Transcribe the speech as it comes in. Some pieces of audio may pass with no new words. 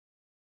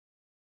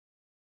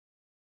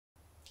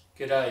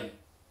G'day.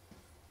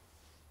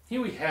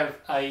 Here we have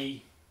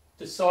a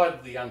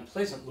decidedly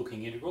unpleasant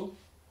looking integral.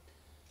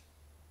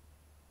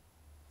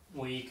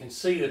 We can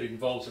see that it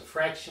involves a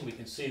fraction, we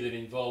can see that it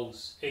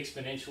involves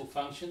exponential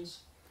functions,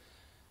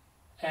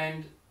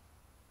 and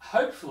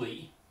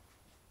hopefully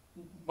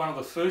one of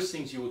the first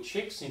things you will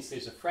check, since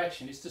there's a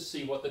fraction, is to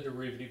see what the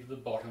derivative of the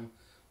bottom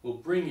will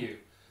bring you.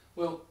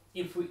 Well,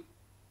 if we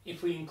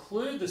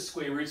include the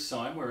square root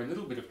sign, we're in a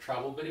little bit of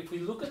trouble, but if we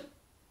look at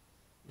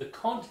the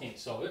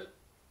contents of it,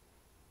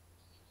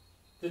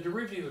 the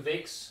derivative of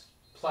x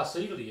plus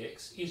e to the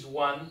x is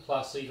 1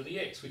 plus e to the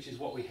x, which is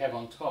what we have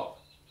on top.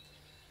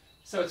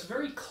 So it's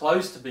very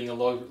close to being a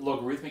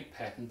logarithmic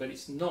pattern, but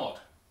it's not,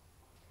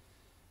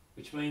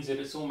 which means that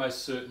it's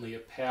almost certainly a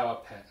power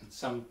pattern,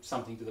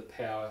 something to the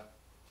power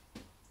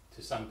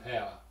to some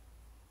power.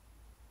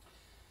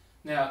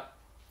 Now,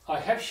 I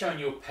have shown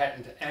you a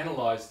pattern to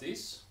analyse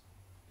this,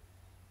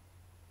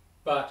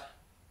 but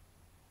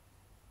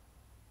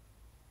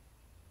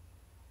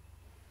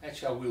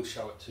actually I will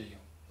show it to you.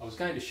 I was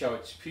going to show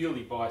it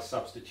purely by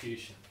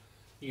substitution.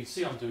 You can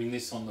see I'm doing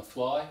this on the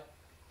fly.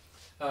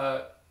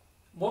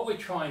 What we're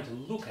trying to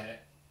look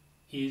at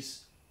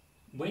is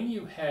when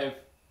you have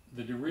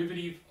the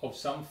derivative of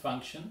some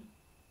function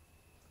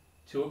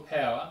to a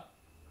power,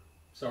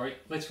 sorry,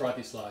 let's write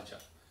this larger.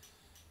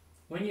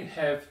 When you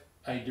have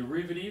a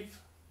derivative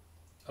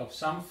of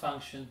some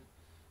function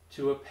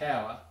to a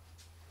power,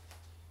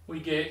 we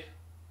get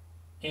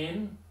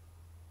n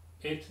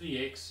f to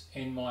the x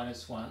n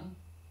minus 1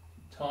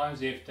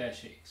 times f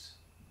dash x.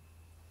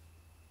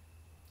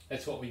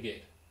 That's what we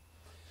get.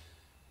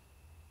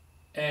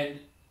 And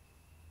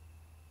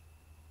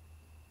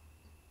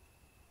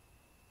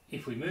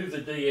if we move the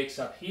dx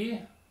up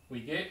here, we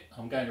get,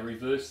 I'm going to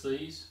reverse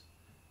these,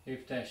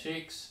 f dash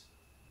x,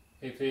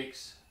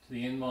 fx to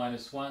the n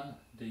minus 1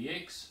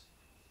 dx.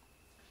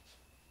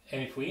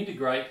 And if we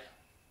integrate,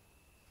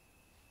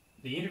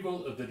 the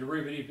integral of the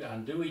derivative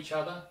undo each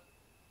other,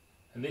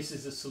 and this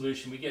is the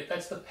solution we get.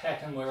 That's the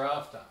pattern we're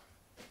after.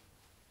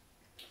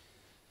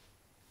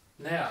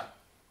 Now,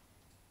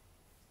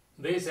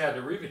 there's our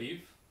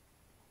derivative,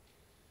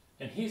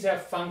 and here's our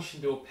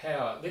function to a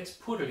power. Let's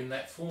put it in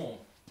that form.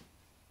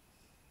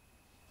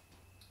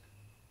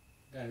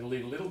 I'm going to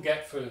leave a little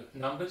gap for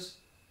numbers,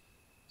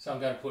 so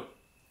I'm going to put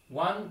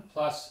 1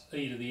 plus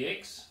e to the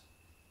x.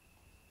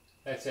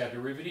 That's our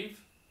derivative.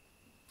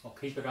 I'll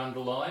keep it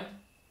underlined.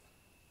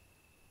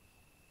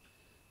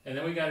 And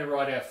then we're going to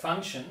write our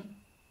function,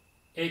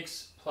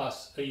 x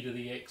plus e to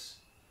the x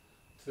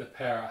to the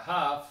power of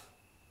half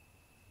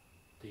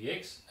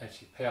dx,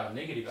 actually power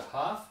negative a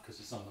half because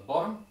it's on the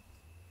bottom.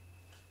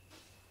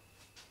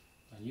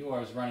 I knew I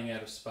was running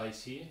out of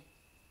space here.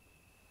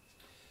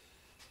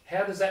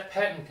 How does that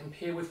pattern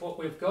compare with what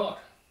we've got?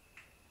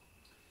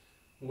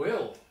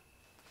 Well,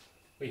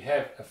 we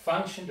have a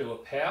function to a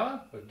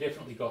power, we've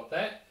definitely got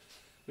that.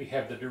 We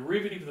have the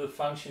derivative of the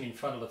function in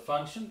front of the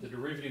function, the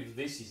derivative of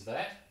this is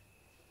that.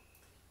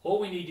 All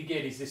we need to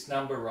get is this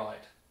number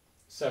right.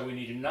 So we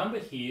need a number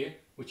here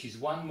which is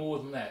 1 more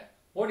than that.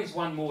 What is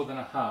 1 more than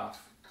a half?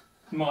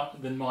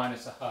 Than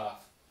minus a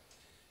half?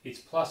 It's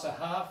plus a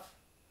half,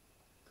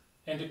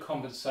 and to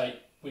compensate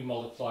we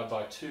multiply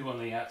by 2 on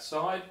the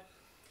outside,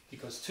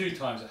 because 2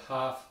 times a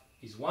half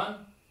is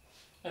 1,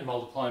 and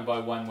multiplying by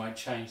 1 won't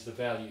change the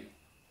value.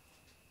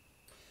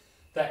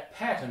 That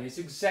pattern is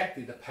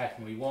exactly the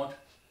pattern we want,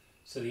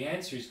 so the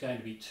answer is going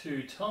to be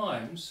 2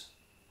 times,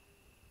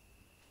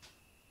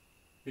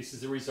 this is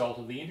the result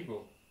of the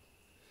integral,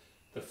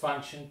 the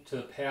function to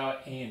the power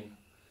n,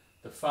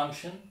 the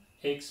function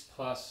x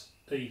plus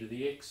e to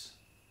the x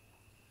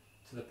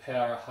to the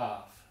power of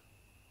half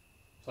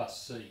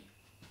plus c.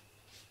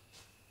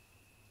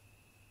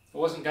 I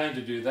wasn't going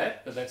to do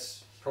that, but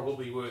that's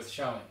probably worth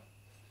showing.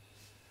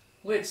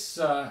 Let's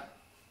draw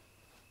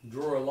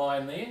a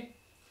line there,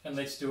 and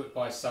let's do it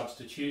by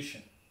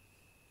substitution.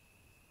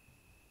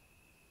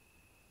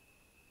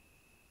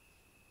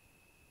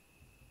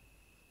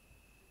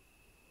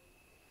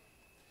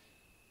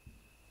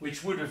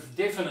 Which would have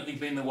definitely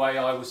been the way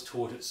I was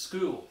taught at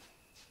school.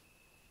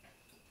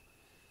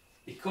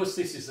 Because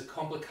this is a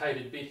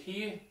complicated bit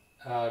here,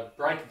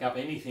 breaking up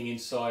anything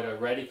inside a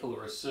radical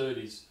or a surd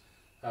is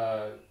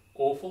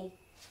awful.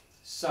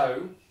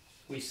 So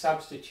we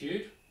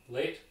substitute,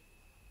 let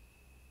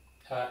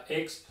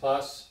x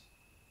plus,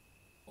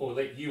 or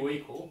let u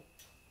equal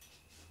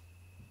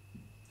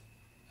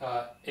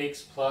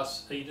x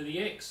plus e to the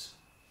x.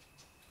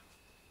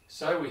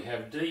 So we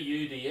have du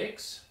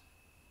dx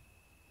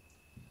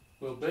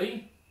will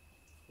be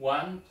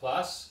 1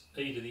 plus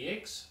e to the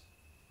x,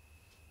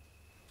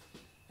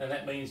 and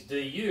that means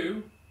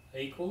du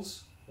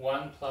equals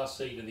 1 plus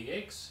e to the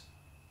x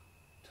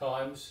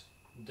times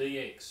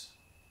dx.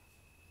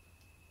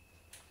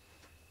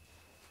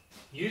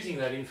 Using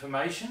that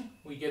information,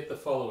 we get the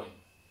following.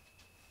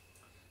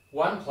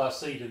 1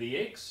 plus e to the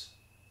x,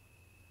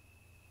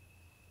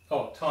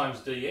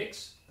 times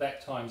dx,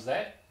 that times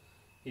that,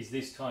 is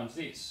this times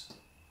this.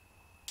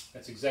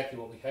 That's exactly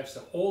what we have.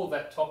 So all of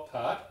that top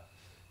part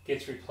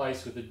gets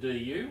replaced with a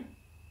du,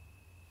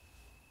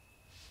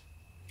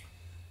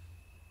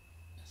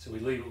 So we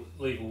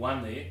leave a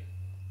 1 there.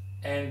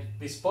 And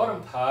this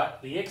bottom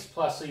part, the x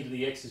plus e to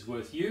the x is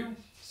worth u,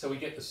 so we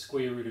get the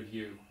square root of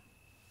u.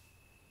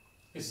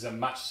 This is a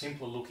much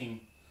simpler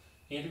looking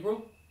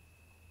integral.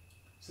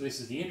 So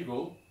this is the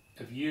integral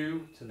of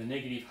u to the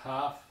negative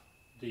half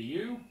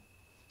du,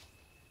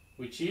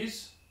 which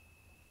is,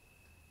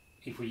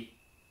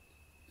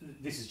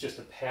 this is just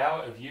a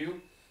power of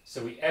u,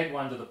 so we add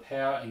 1 to the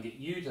power and get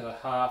u to the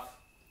half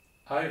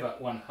over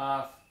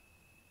 1/2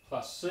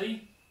 plus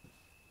c.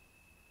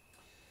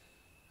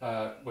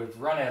 We've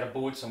run out of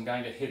board, so I'm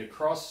going to head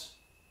across.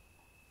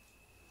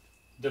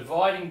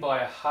 Dividing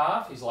by a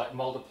half is like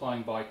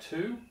multiplying by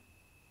 2.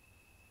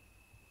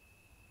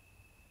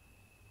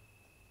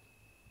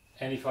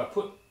 And if I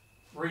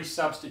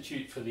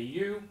resubstitute for the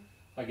u,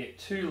 I get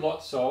 2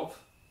 lots of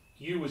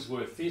u is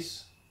worth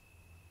this.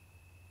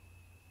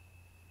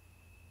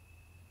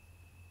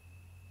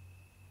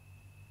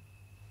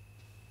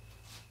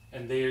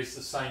 And there is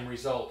the same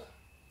result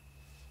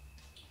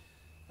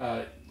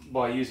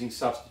by using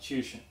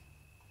substitution.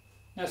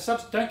 Now,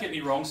 don't get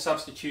me wrong,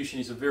 substitution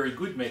is a very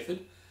good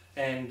method,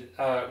 and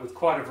with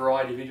quite a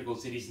variety of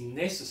integrals it is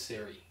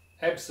necessary,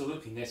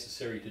 absolutely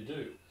necessary to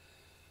do.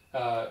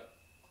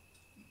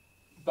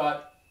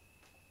 But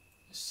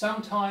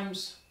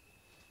sometimes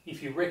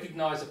if you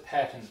recognise a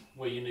pattern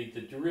where you need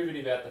the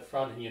derivative out the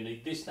front and you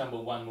need this number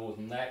 1 more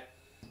than that,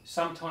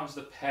 sometimes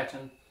the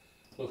pattern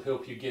will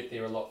help you get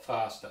there a lot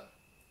faster.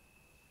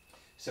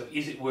 So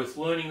is it worth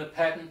learning the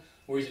pattern,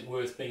 or is it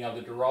worth being able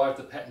to derive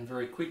the pattern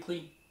very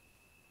quickly?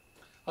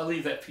 I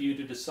leave that for you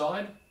to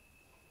decide.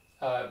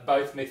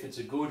 Both methods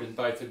are good and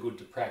both are good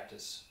to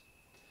practice.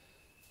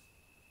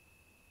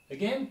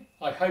 Again,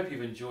 I hope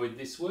you've enjoyed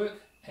this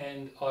work,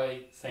 and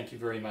I thank you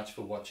very much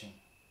for watching.